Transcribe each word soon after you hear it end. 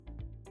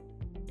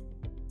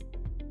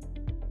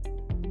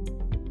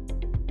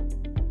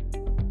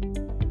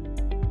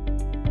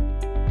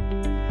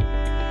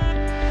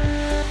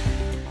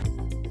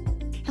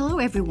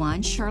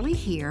everyone, Shirley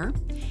here.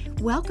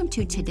 Welcome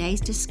to today's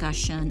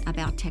discussion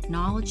about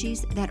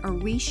technologies that are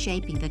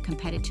reshaping the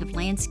competitive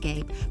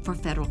landscape for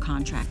federal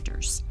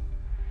contractors.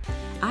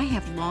 I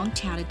have long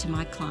touted to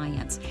my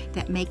clients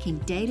that making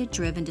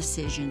data-driven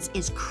decisions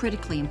is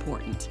critically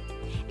important.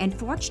 And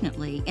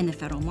fortunately, in the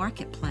federal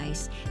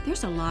marketplace,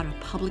 there's a lot of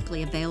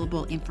publicly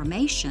available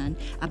information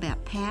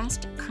about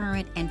past,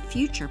 current, and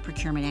future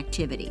procurement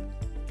activity.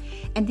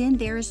 And then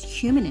there's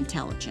human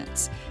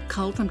intelligence,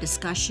 culled from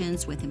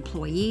discussions with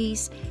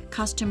employees,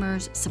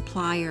 customers,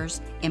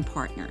 suppliers, and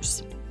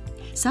partners.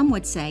 Some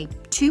would say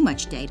too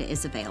much data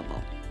is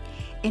available.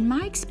 In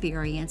my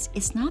experience,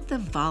 it's not the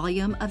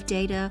volume of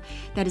data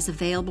that is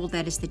available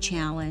that is the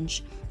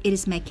challenge. It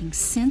is making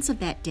sense of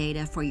that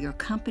data for your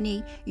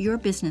company, your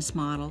business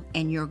model,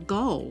 and your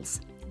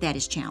goals that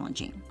is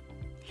challenging.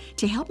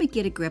 To help me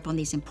get a grip on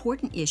these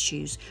important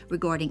issues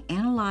regarding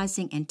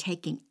analyzing and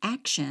taking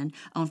action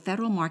on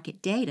federal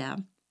market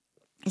data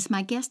is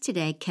my guest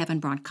today, Kevin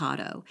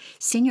Brancato,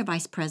 Senior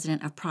Vice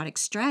President of Product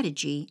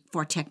Strategy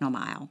for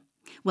Technomile.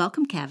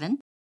 Welcome, Kevin.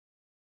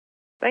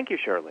 Thank you,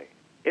 Shirley.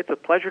 It's a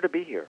pleasure to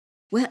be here.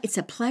 Well, it's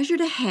a pleasure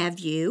to have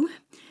you.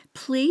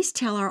 Please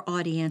tell our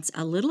audience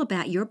a little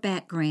about your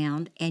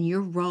background and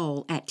your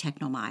role at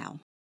Technomile.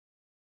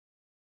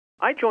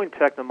 I joined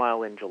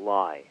Technomile in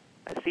July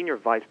as Senior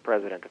Vice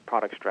President of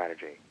Product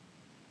Strategy.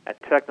 At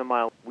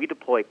Technomile, we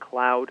deploy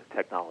cloud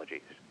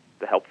technologies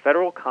to help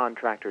federal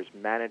contractors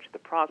manage the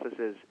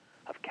processes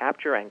of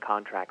capture and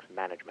contracts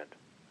management.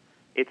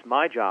 It's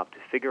my job to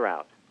figure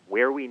out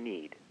where we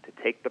need to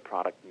take the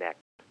product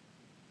next.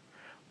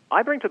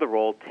 I bring to the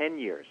role 10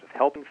 years of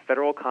helping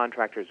federal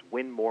contractors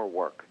win more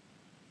work,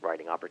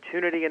 writing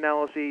opportunity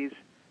analyses,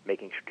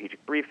 making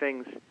strategic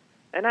briefings,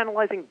 and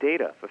analyzing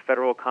data for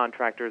federal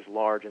contractors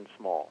large and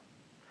small.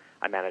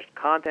 I managed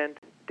content,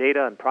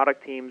 data, and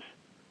product teams,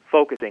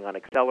 focusing on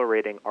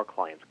accelerating our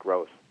clients'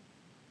 growth.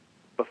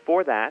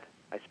 Before that,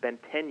 I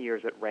spent 10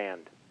 years at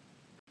RAND,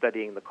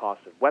 studying the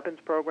cost of weapons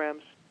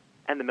programs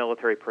and the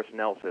military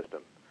personnel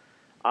system.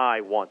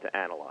 I want to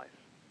analyze.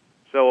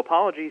 So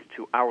apologies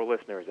to our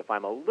listeners if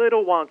I'm a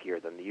little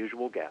wonkier than the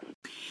usual guest.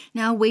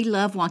 Now, we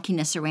love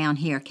wonkiness around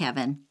here,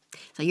 Kevin,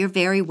 so you're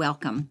very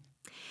welcome.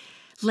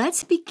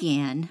 Let's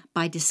begin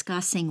by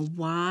discussing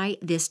why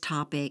this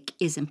topic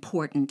is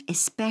important,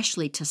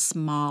 especially to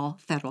small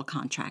federal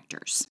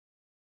contractors.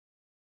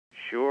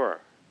 Sure.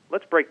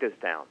 Let's break this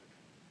down.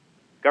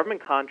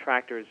 Government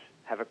contractors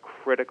have a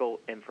critical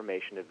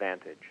information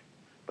advantage,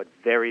 but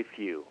very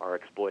few are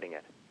exploiting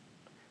it.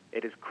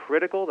 It is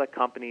critical that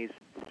companies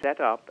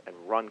set up and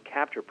run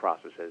capture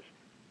processes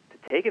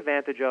to take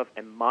advantage of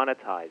and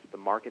monetize the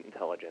market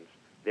intelligence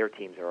their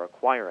teams are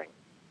acquiring.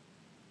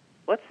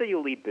 Let's say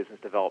you lead business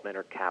development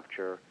or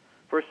capture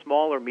for a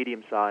small or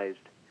medium-sized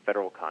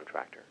federal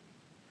contractor.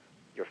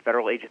 Your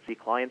federal agency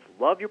clients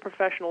love your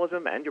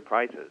professionalism and your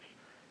prices.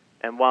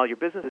 And while your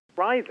business is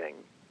thriving,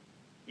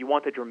 you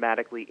want to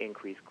dramatically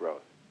increase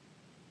growth.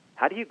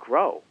 How do you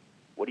grow?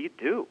 What do you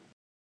do?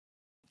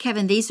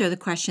 Kevin, these are the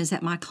questions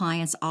that my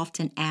clients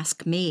often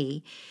ask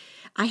me.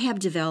 I have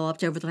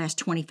developed over the last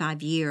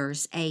 25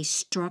 years a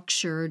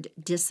structured,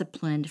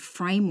 disciplined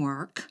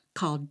framework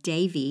called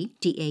DAVIE,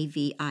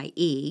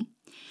 D-A-V-I-E.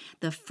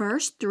 The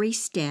first 3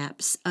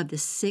 steps of the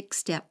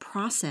 6-step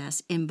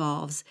process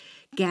involves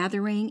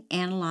gathering,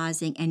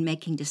 analyzing, and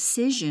making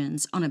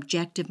decisions on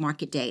objective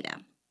market data.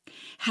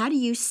 How do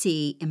you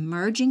see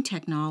emerging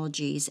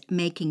technologies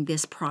making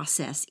this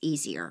process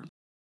easier?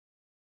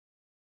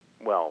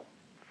 Well,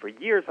 for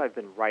years I've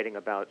been writing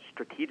about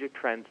strategic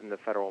trends in the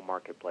federal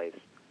marketplace,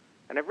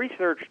 and I've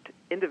researched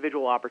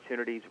individual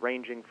opportunities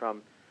ranging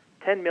from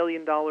 $10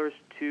 million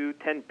to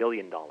 $10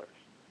 billion.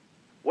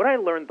 What I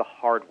learned the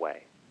hard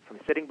way from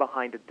sitting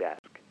behind a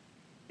desk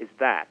is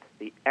that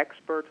the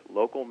expert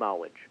local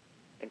knowledge,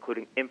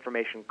 including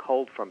information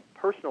culled from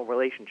personal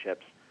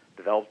relationships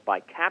developed by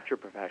capture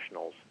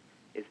professionals,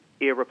 is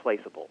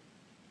irreplaceable.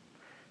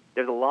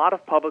 There's a lot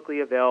of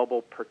publicly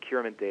available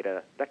procurement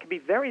data that can be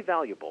very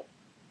valuable,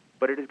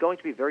 but it is going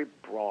to be very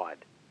broad.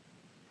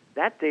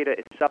 That data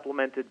is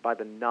supplemented by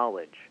the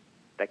knowledge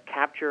that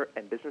capture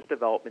and business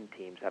development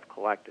teams have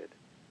collected.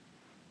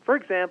 For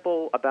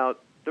example,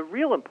 about the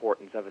real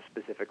importance of a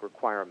specific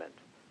requirement,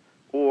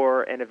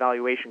 or an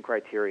evaluation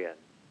criterion,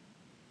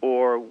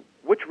 or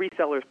which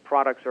resellers'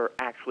 products are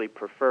actually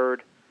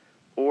preferred,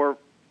 or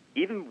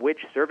even which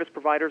service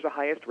providers are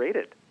highest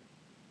rated.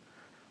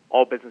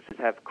 All businesses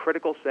have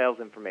critical sales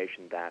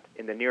information that,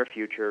 in the near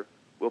future,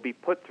 will be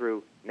put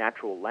through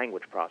natural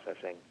language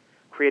processing,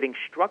 creating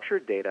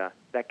structured data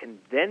that can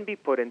then be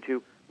put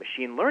into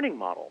machine learning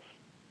models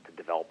to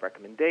develop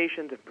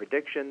recommendations and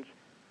predictions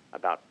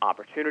about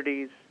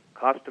opportunities,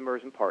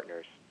 customers, and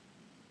partners,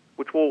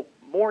 which will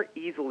more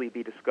easily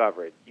be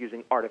discovered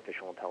using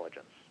artificial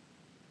intelligence.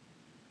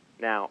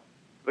 Now,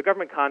 the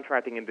government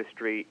contracting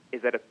industry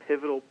is at a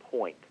pivotal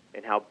point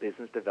in how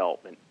business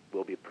development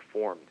will be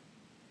performed.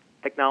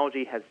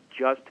 Technology has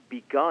just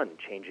begun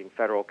changing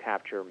federal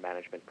capture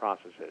management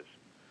processes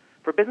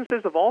for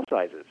businesses of all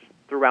sizes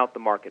throughout the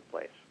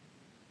marketplace.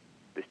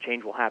 This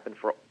change will happen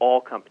for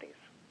all companies,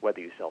 whether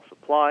you sell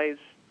supplies,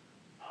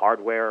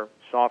 hardware,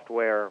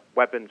 software,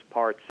 weapons,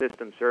 parts,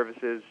 systems,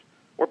 services,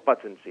 or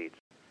butts and seats.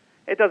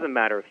 It doesn't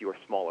matter if you are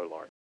small or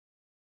large.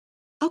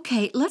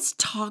 Okay, let's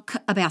talk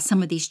about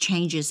some of these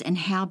changes and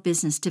how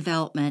business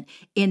development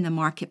in the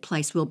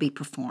marketplace will be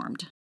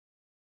performed.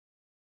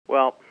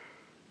 Well,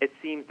 it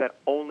seems that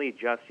only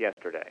just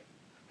yesterday,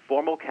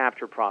 formal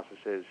capture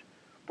processes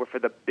were for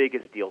the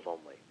biggest deals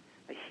only.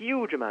 A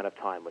huge amount of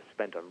time was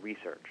spent on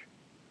research.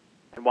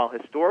 And while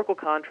historical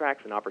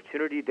contracts and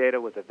opportunity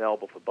data was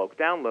available for bulk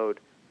download,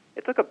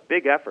 it took a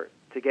big effort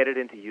to get it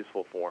into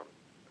useful form.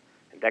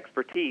 And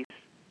expertise,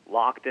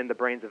 locked in the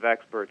brains of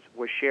experts,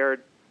 was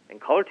shared in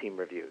color team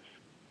reviews.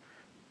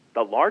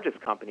 The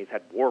largest companies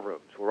had war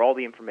rooms where all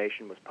the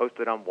information was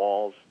posted on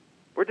walls,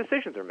 where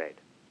decisions are made.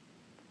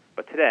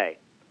 But today,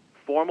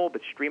 formal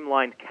but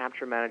streamlined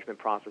capture management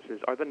processes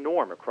are the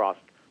norm across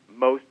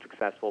most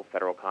successful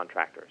federal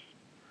contractors.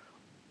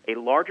 A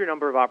larger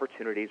number of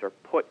opportunities are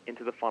put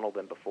into the funnel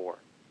than before.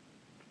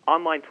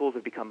 Online tools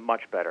have become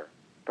much better,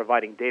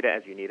 providing data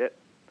as you need it,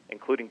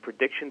 including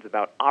predictions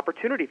about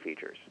opportunity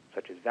features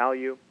such as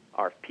value,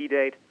 RFP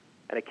date,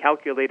 and a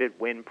calculated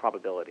win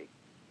probability.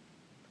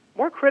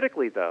 More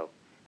critically, though,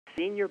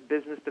 senior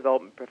business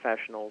development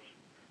professionals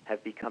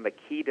have become a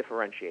key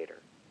differentiator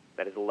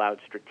that has allowed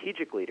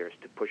strategic leaders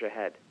to push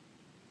ahead.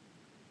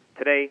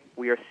 Today,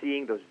 we are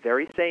seeing those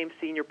very same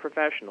senior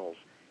professionals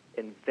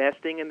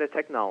investing in the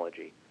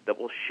technology that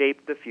will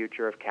shape the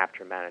future of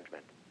capture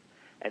management.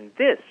 And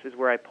this is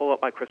where I pull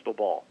up my crystal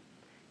ball.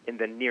 In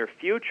the near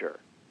future,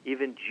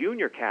 even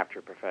junior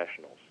capture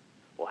professionals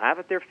will have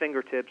at their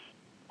fingertips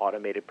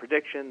automated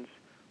predictions,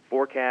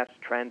 forecasts,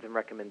 trends, and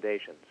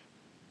recommendations.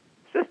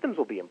 Systems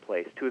will be in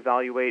place to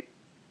evaluate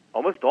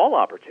almost all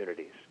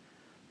opportunities.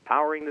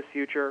 Powering this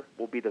future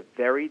will be the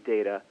very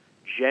data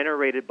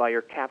generated by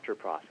your capture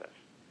process,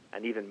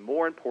 and even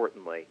more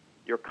importantly,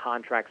 your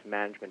contracts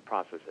management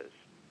processes.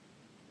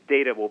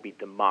 Data will be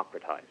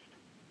democratized.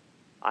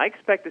 I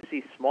expect to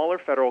see smaller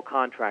federal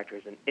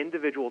contractors and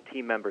individual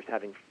team members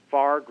having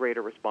far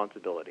greater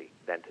responsibility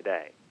than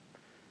today.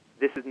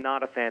 This is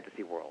not a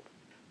fantasy world.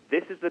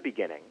 This is the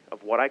beginning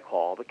of what I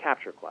call the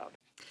capture cloud.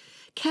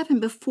 Kevin,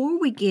 before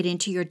we get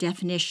into your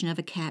definition of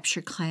a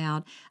capture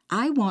cloud,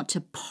 I want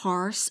to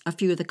parse a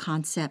few of the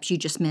concepts you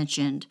just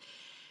mentioned.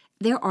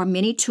 There are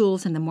many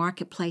tools in the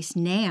marketplace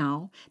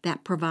now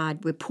that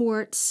provide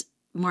reports,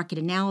 market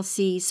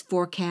analyses,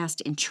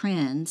 forecasts, and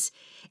trends.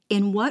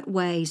 In what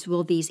ways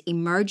will these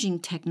emerging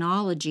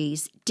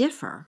technologies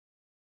differ?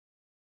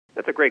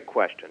 That's a great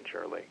question,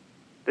 Shirley.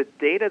 The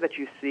data that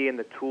you see in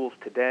the tools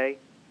today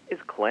is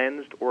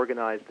cleansed,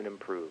 organized, and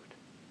improved.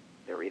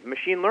 There are even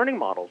machine learning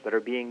models that are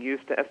being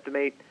used to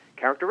estimate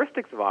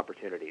characteristics of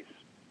opportunities,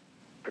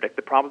 predict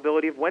the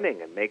probability of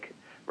winning, and make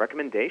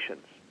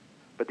recommendations.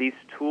 But these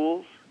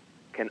tools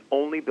can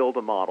only build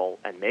a model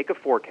and make a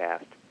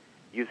forecast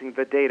using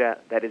the data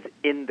that is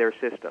in their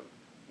system,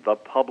 the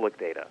public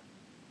data.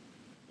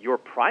 Your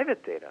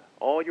private data,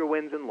 all your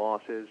wins and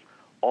losses,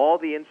 all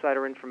the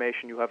insider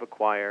information you have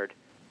acquired,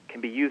 can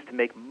be used to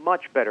make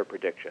much better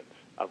predictions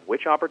of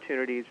which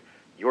opportunities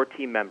your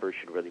team members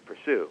should really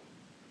pursue.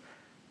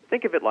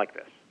 Think of it like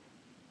this.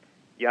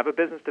 You have a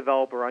business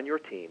developer on your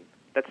team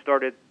that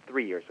started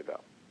 3 years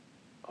ago.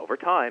 Over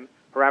time,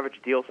 her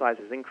average deal size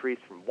has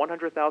increased from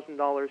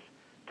 $100,000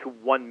 to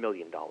 $1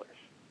 million.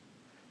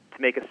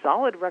 To make a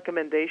solid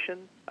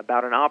recommendation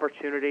about an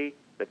opportunity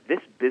that this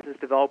business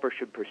developer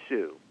should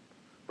pursue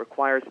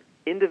requires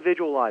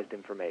individualized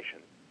information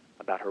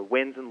about her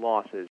wins and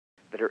losses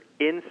that are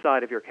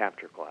inside of your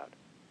capture cloud.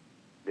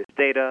 This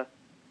data,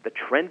 the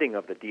trending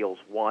of the deals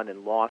won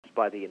and lost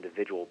by the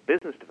individual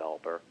business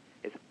developer,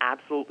 is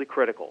absolutely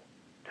critical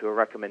to a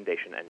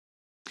recommendation engine.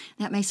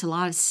 That makes a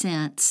lot of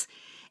sense.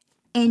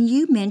 And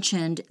you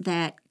mentioned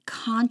that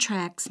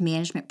contracts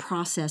management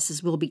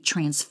processes will be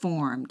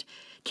transformed.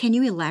 Can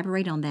you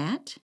elaborate on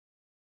that?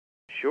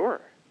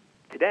 Sure.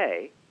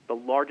 Today, the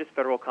largest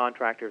federal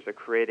contractors are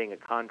creating a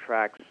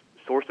contract's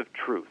source of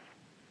truth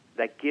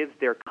that gives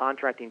their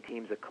contracting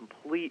teams a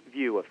complete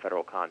view of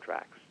federal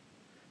contracts,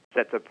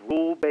 sets up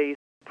rule-based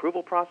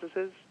approval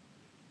processes,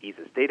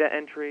 eases data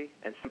entry,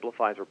 and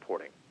simplifies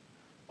reporting,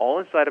 all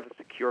inside of a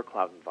secure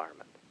cloud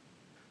environment.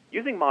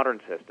 Using modern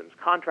systems,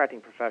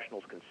 contracting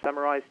professionals can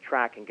summarize,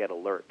 track, and get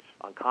alerts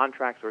on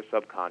contracts or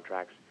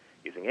subcontracts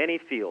using any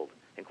field,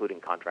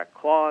 including contract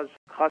clause,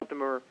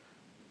 customer,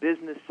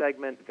 business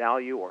segment,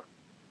 value, or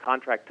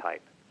contract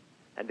type.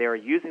 And they are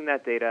using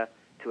that data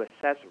to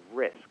assess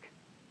risk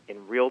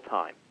in real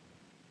time.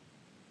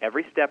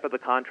 Every step of the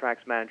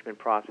contracts management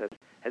process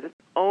has its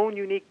own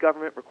unique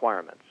government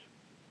requirements,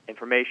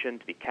 information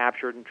to be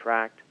captured and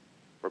tracked,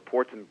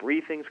 reports and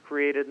briefings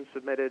created and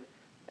submitted,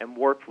 and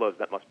workflows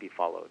that must be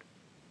followed.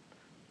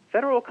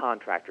 Federal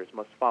contractors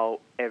must follow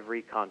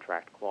every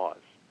contract clause,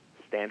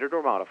 standard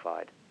or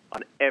modified,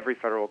 on every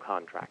federal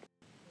contract.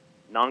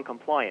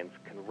 Noncompliance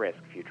can risk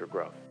future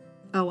growth.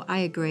 Oh, I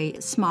agree.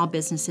 Small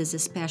businesses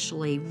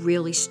especially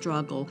really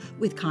struggle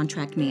with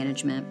contract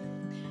management.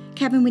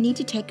 Kevin, we need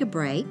to take a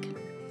break.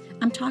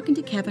 I'm talking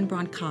to Kevin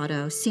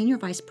Brancato, Senior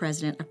Vice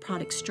President of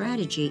Product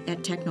Strategy at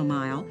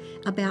Technomile,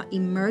 about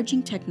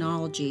emerging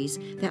technologies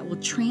that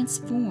will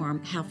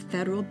transform how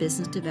federal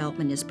business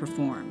development is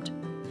performed.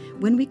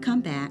 When we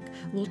come back,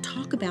 we'll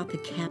talk about the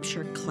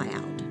Capture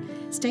Cloud.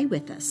 Stay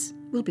with us.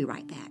 We'll be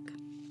right back.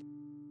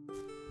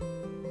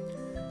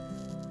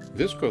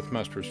 This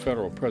Growthmasters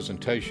Federal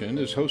presentation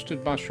is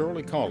hosted by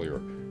Shirley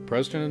Collier,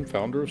 President and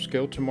founder of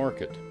Scale to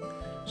Market.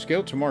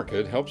 Scale to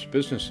Market helps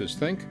businesses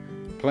think,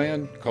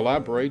 plan,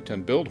 collaborate,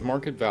 and build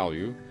market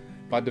value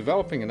by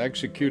developing and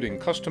executing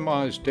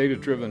customized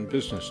data-driven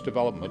business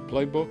development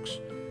playbooks,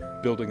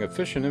 building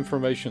efficient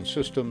information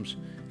systems,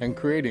 and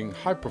creating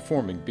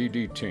high-performing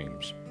BD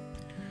teams.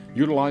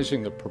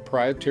 Utilizing the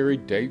proprietary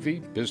Davy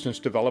Business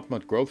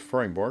Development Growth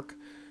Framework,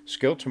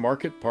 Scale to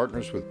Market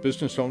partners with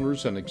business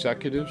owners and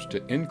executives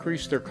to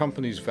increase their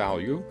company's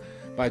value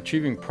by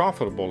achieving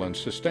profitable and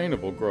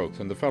sustainable growth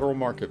in the federal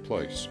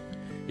marketplace.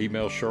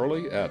 Email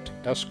Shirley at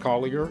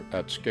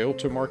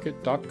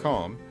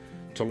scollier@scaletomarket.com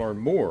to learn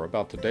more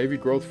about the Davy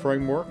Growth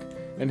Framework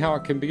and how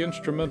it can be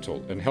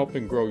instrumental in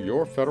helping grow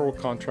your federal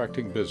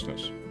contracting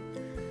business.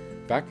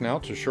 Back now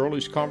to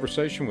Shirley's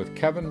conversation with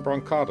Kevin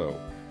Brancato,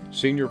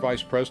 Senior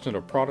Vice President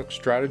of Product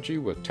Strategy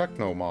with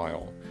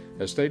Technomile,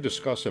 as they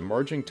discuss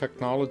emerging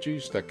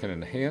technologies that can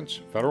enhance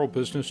federal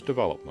business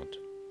development.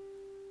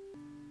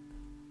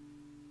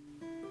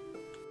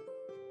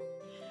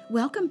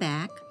 Welcome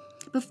back.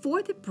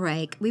 Before the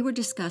break, we were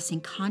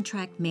discussing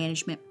contract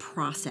management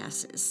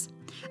processes.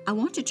 I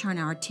want to turn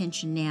our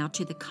attention now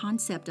to the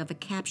concept of a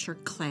Capture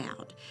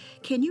Cloud.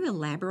 Can you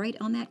elaborate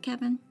on that,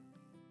 Kevin?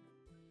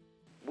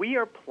 We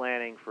are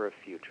planning for a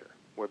future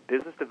where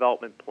business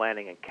development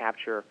planning and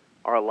capture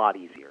are a lot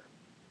easier.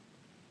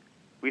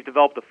 We've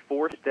developed a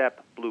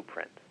 4-step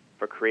blueprint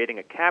for creating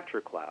a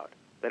Capture Cloud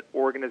that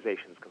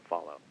organizations can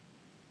follow.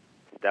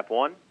 Step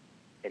 1,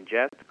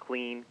 ingest,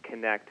 clean,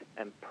 connect,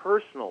 and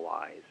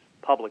personalize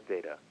public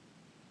data.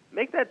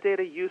 Make that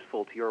data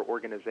useful to your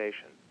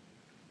organization.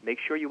 Make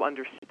sure you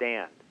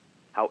understand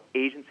how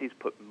agencies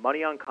put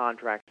money on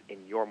contracts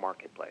in your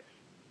marketplace.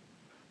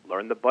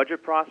 Learn the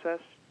budget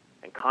process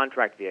and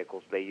contract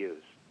vehicles they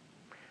use.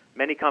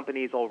 Many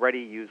companies already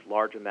use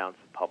large amounts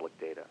of public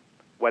data,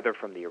 whether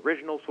from the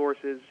original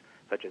sources,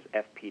 such as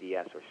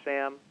FPDS or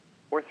SAM,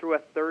 or through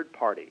a third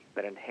party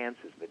that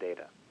enhances the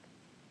data.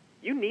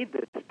 You need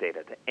this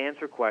data to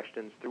answer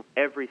questions through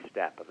every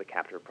step of the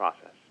capture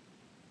process.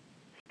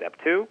 Step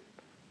 2,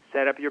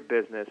 set up your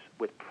business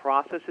with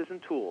processes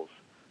and tools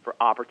for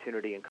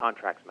opportunity and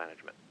contracts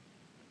management.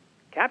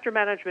 Capture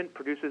management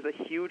produces a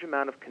huge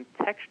amount of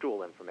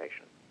contextual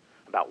information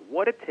about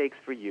what it takes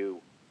for you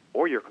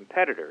or your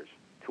competitors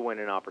to win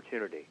an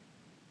opportunity.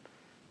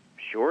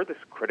 Sure,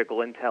 this critical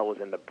intel is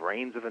in the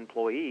brains of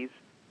employees,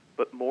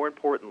 but more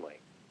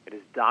importantly, it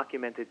is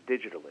documented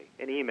digitally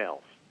in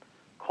emails,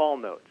 call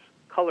notes,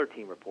 color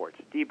team reports,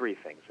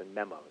 debriefings, and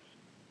memos.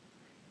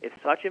 If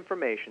such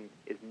information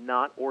is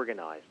not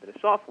organized in a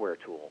software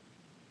tool,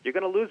 you're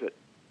going to lose it.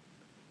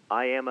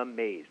 I am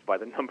amazed by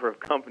the number of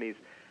companies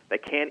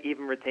that can't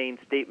even retain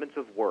statements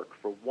of work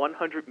for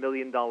 $100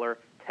 million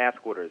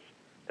task orders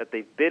that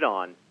they've bid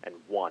on and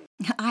won.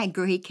 I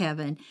agree,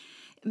 Kevin.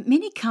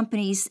 Many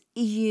companies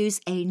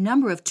use a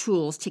number of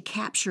tools to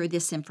capture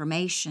this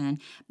information,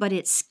 but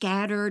it's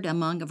scattered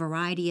among a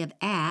variety of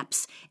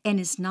apps and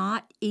is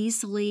not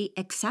easily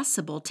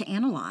accessible to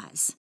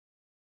analyze.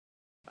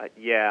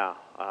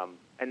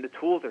 And the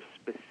tools are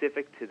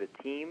specific to the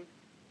team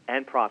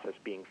and process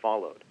being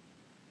followed.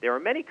 There are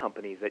many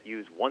companies that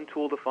use one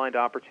tool to find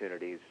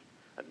opportunities,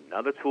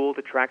 another tool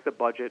to track the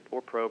budget or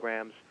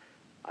programs,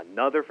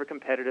 another for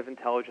competitive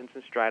intelligence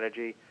and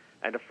strategy,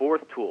 and a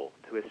fourth tool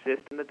to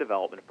assist in the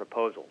development of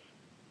proposals.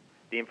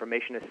 The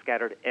information is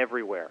scattered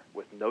everywhere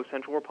with no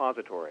central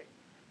repository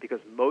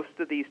because most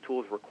of these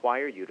tools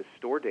require you to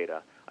store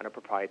data on a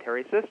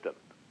proprietary system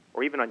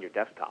or even on your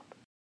desktop.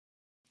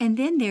 And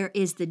then there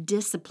is the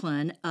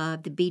discipline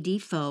of the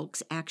BD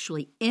folks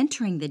actually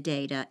entering the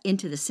data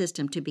into the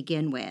system to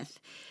begin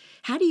with.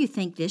 How do you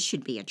think this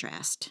should be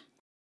addressed?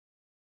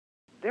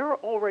 There are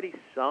already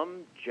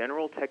some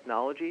general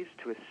technologies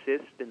to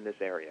assist in this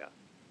area.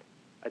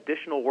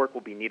 Additional work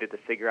will be needed to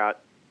figure out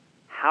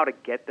how to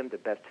get them to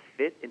best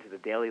fit into the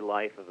daily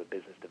life of a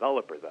business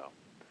developer, though.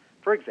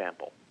 For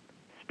example,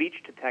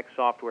 speech-to-text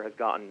software has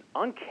gotten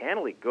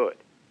uncannily good,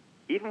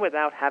 even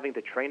without having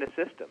to train a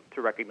system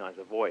to recognize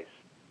a voice.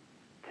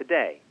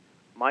 Today,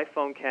 my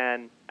phone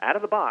can, out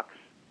of the box,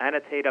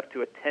 annotate up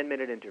to a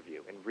 10-minute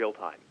interview in real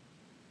time.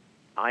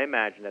 I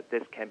imagine that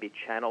this can be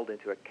channeled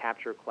into a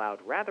Capture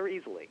Cloud rather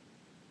easily.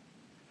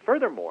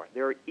 Furthermore,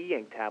 there are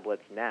e-ink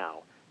tablets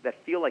now that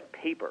feel like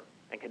paper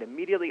and can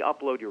immediately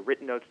upload your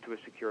written notes to a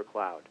secure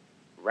cloud,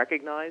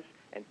 recognize,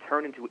 and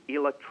turn into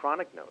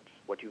electronic notes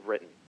what you've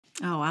written.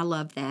 Oh, I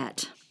love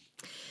that.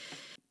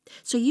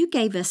 So you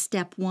gave us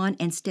step 1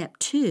 and step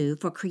 2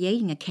 for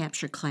creating a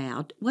Capture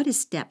Cloud. What is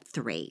step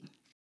 3?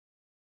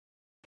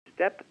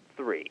 Step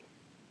 3,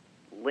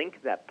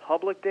 link that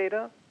public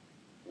data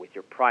with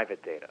your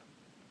private data.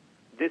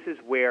 This is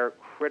where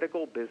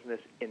critical business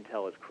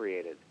intel is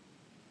created.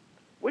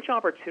 Which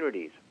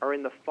opportunities are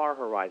in the far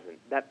horizon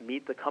that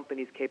meet the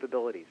company's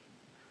capabilities?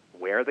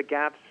 Where are the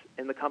gaps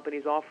in the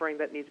company's offering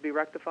that need to be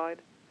rectified?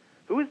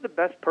 Who is the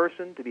best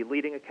person to be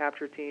leading a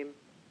capture team?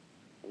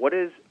 What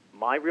is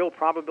my real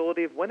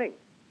probability of winning?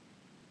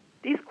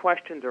 These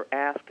questions are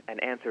asked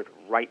and answered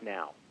right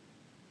now.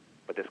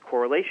 But this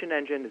correlation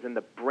engine is in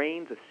the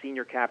brains of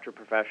senior capture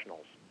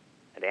professionals,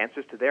 and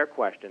answers to their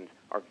questions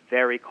are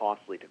very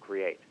costly to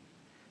create.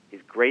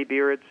 These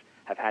graybeards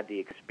have had the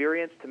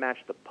experience to match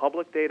the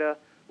public data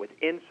with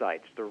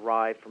insights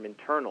derived from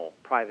internal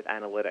private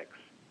analytics,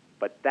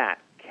 but that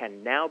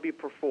can now be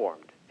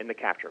performed in the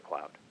Capture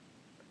Cloud.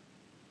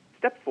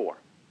 Step 4.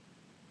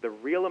 The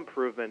real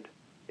improvement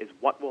is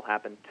what will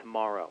happen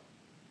tomorrow.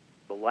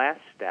 The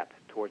last step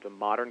towards a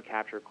modern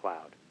Capture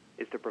Cloud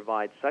is to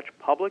provide such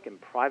public and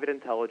private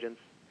intelligence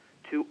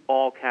to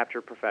all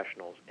capture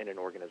professionals in an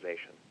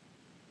organization.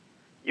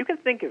 You can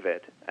think of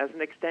it as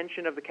an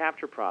extension of the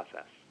capture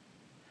process,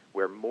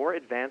 where more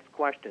advanced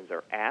questions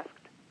are asked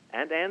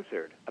and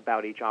answered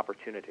about each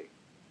opportunity.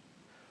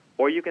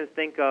 Or you can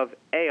think of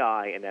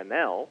AI and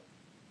ML,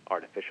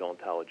 artificial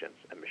intelligence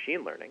and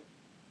machine learning,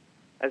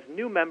 as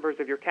new members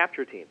of your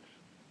capture teams,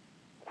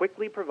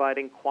 quickly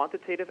providing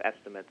quantitative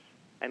estimates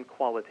and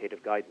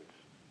qualitative guidance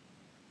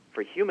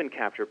for human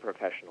capture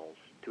professionals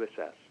to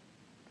assess,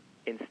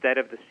 instead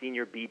of the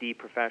senior BD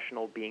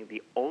professional being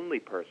the only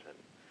person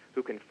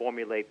who can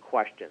formulate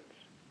questions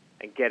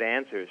and get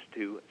answers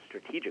to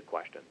strategic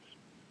questions.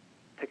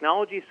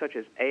 Technologies such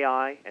as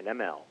AI and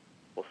ML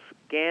will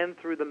scan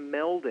through the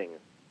melding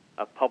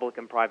of public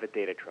and private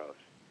data troves,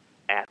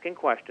 asking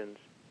questions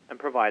and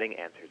providing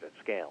answers at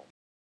scale.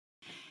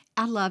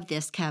 I love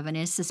this, Kevin.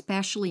 It's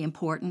especially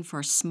important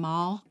for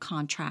small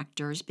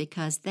contractors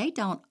because they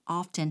don't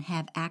often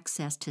have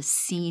access to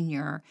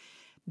senior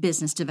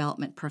business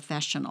development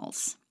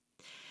professionals.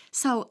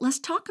 So let's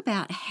talk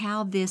about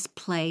how this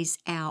plays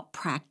out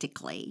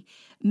practically.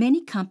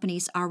 Many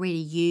companies already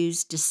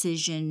use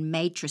decision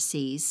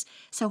matrices,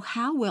 so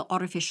how will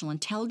artificial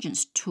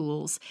intelligence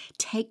tools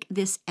take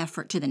this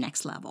effort to the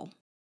next level?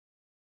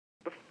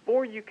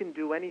 Before you can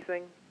do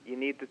anything, you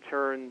need to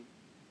turn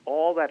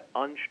all that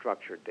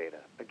unstructured data,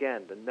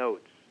 again, the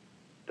notes,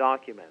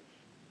 documents,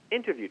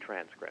 interview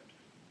transcripts,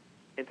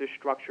 into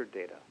structured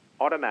data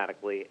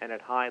automatically and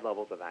at high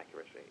levels of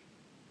accuracy.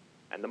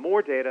 And the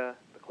more data,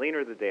 the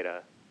cleaner the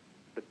data,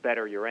 the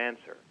better your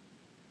answer.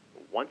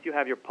 Once you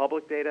have your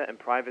public data and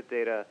private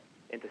data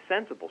into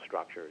sensible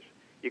structures,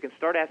 you can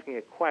start asking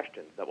it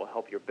questions that will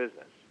help your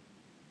business.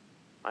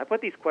 I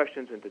put these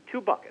questions into two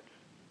buckets,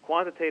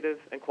 quantitative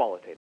and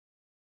qualitative.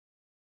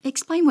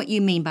 Explain what you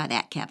mean by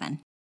that, Kevin.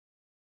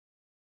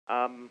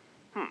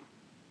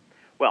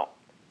 Well,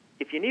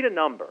 if you need a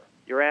number,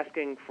 you're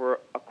asking for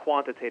a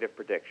quantitative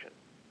prediction.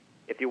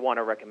 If you want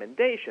a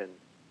recommendation,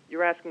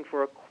 you're asking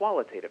for a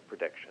qualitative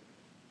prediction.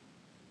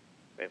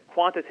 And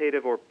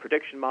quantitative or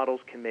prediction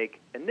models can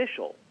make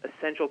initial,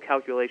 essential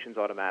calculations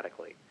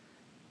automatically,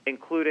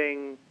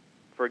 including,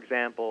 for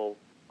example,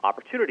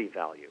 opportunity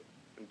value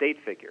and date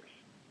figures,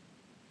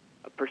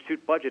 a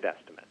pursuit budget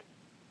estimate,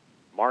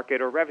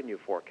 market or revenue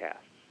forecasts,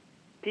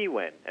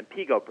 P-win and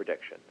P-go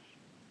predictions,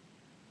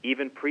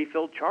 even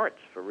pre-filled charts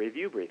for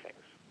review briefings.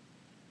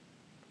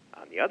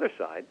 On the other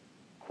side,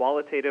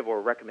 qualitative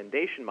or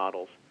recommendation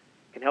models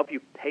can help you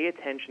pay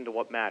attention to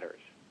what matters,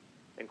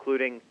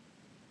 including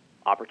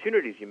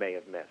opportunities you may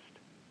have missed,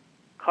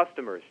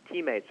 customers,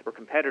 teammates, or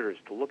competitors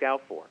to look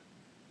out for,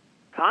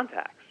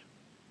 contacts,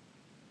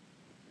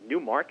 new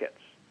markets,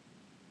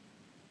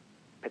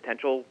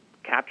 potential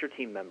capture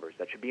team members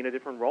that should be in a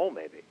different role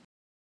maybe.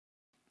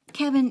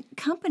 Kevin,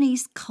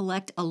 companies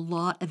collect a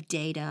lot of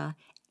data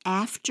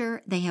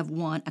after they have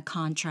won a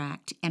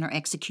contract and are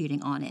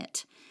executing on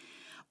it.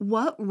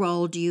 What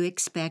role do you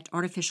expect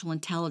artificial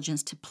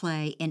intelligence to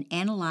play in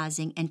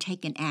analyzing and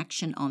taking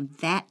action on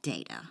that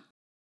data?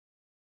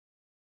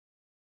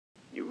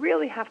 You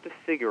really have to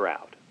figure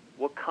out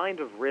what kind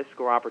of risk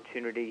or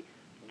opportunity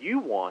you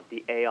want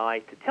the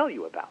AI to tell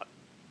you about.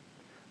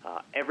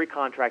 Every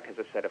contract has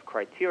a set of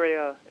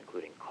criteria,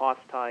 including cost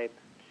type,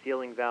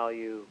 ceiling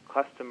value,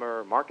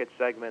 customer, market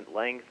segment,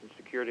 length, and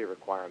security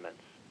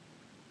requirements.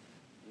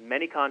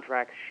 Many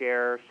contracts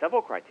share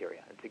several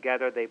criteria, and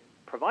together they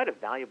provide a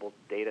valuable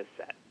data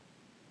set.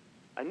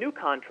 A new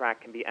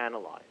contract can be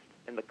analyzed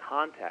in the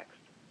context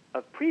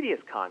of previous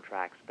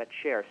contracts that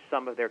share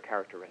some of their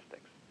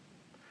characteristics.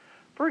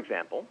 For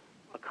example,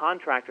 a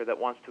contractor that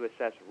wants to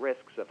assess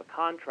risks of a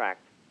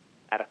contract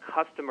at a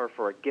customer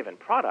for a given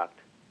product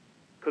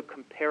could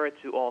compare it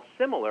to all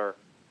similar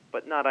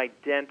but not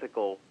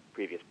identical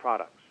previous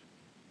products.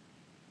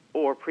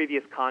 Or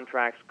previous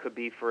contracts could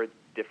be for a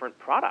different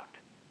product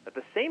at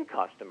the same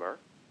customer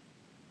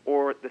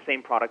or the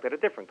same product at a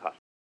different customer.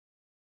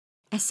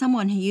 As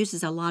someone who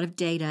uses a lot of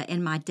data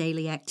in my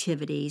daily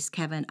activities,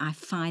 Kevin, I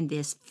find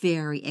this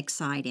very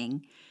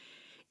exciting.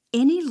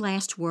 Any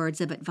last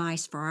words of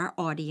advice for our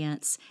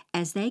audience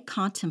as they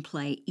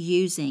contemplate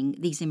using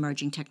these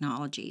emerging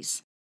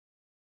technologies?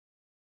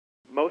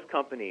 Most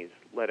companies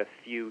let a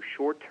few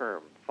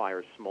short-term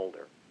fires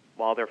smolder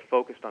while they're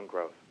focused on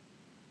growth.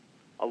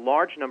 A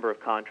large number of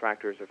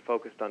contractors are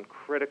focused on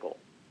critical,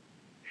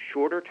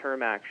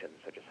 shorter-term actions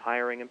such as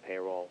hiring and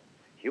payroll,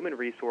 human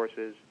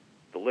resources,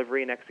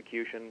 delivery and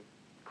execution,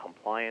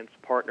 compliance,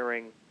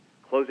 partnering,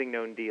 closing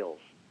known deals,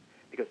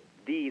 because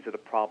these are the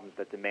problems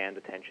that demand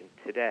attention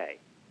today.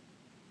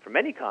 For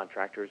many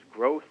contractors,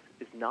 growth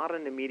is not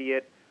an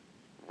immediate,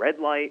 red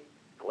light,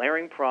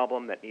 glaring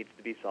problem that needs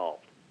to be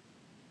solved.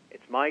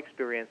 It's my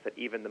experience that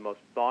even the most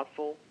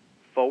thoughtful,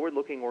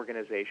 forward-looking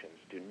organizations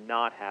do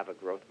not have a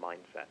growth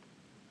mindset.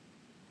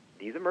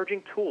 These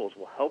emerging tools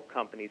will help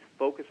companies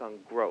focus on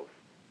growth,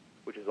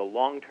 which is a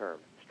long-term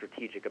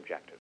strategic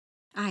objective.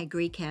 I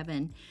agree,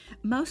 Kevin.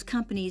 Most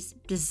companies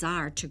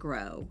desire to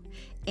grow,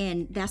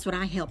 and that's what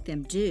I help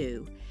them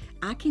do.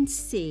 I can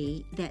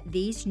see that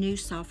these new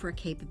software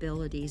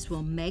capabilities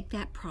will make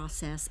that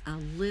process a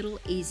little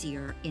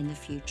easier in the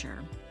future.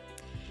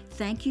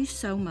 Thank you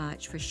so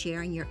much for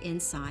sharing your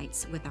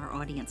insights with our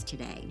audience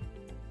today.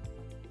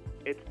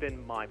 It's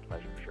been my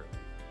pleasure, Shirley.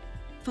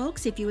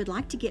 Folks, if you would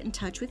like to get in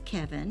touch with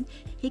Kevin,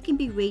 he can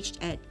be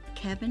reached at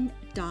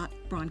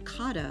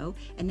kevin.brancato,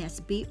 and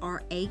that's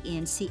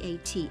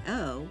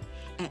BRANCATO,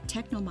 at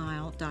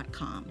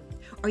technomile.com.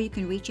 Or you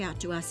can reach out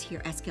to us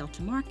here at Scale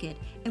to Market,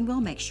 and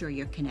we'll make sure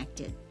you're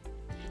connected.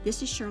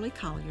 This is Shirley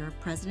Collier,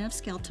 President of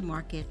Scale to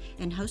Market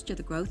and host of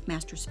the Growth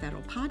Masters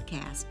Federal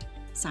Podcast,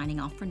 signing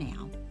off for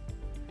now.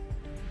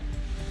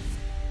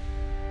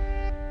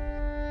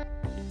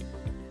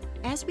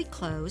 As we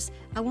close,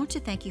 I want to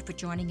thank you for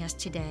joining us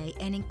today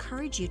and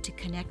encourage you to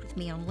connect with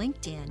me on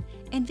LinkedIn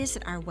and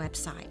visit our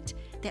website,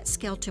 that's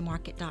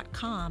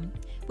scaletomarket.com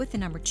with the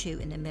number 2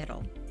 in the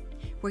middle,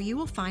 where you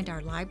will find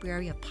our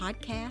library of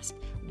podcasts,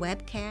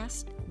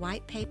 webcasts,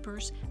 white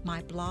papers,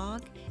 my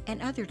blog,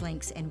 and other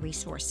links and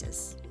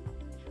resources.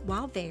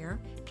 While there,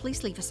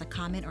 please leave us a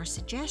comment or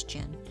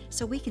suggestion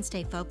so we can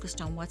stay focused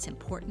on what's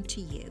important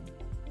to you.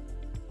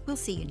 We'll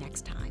see you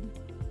next time.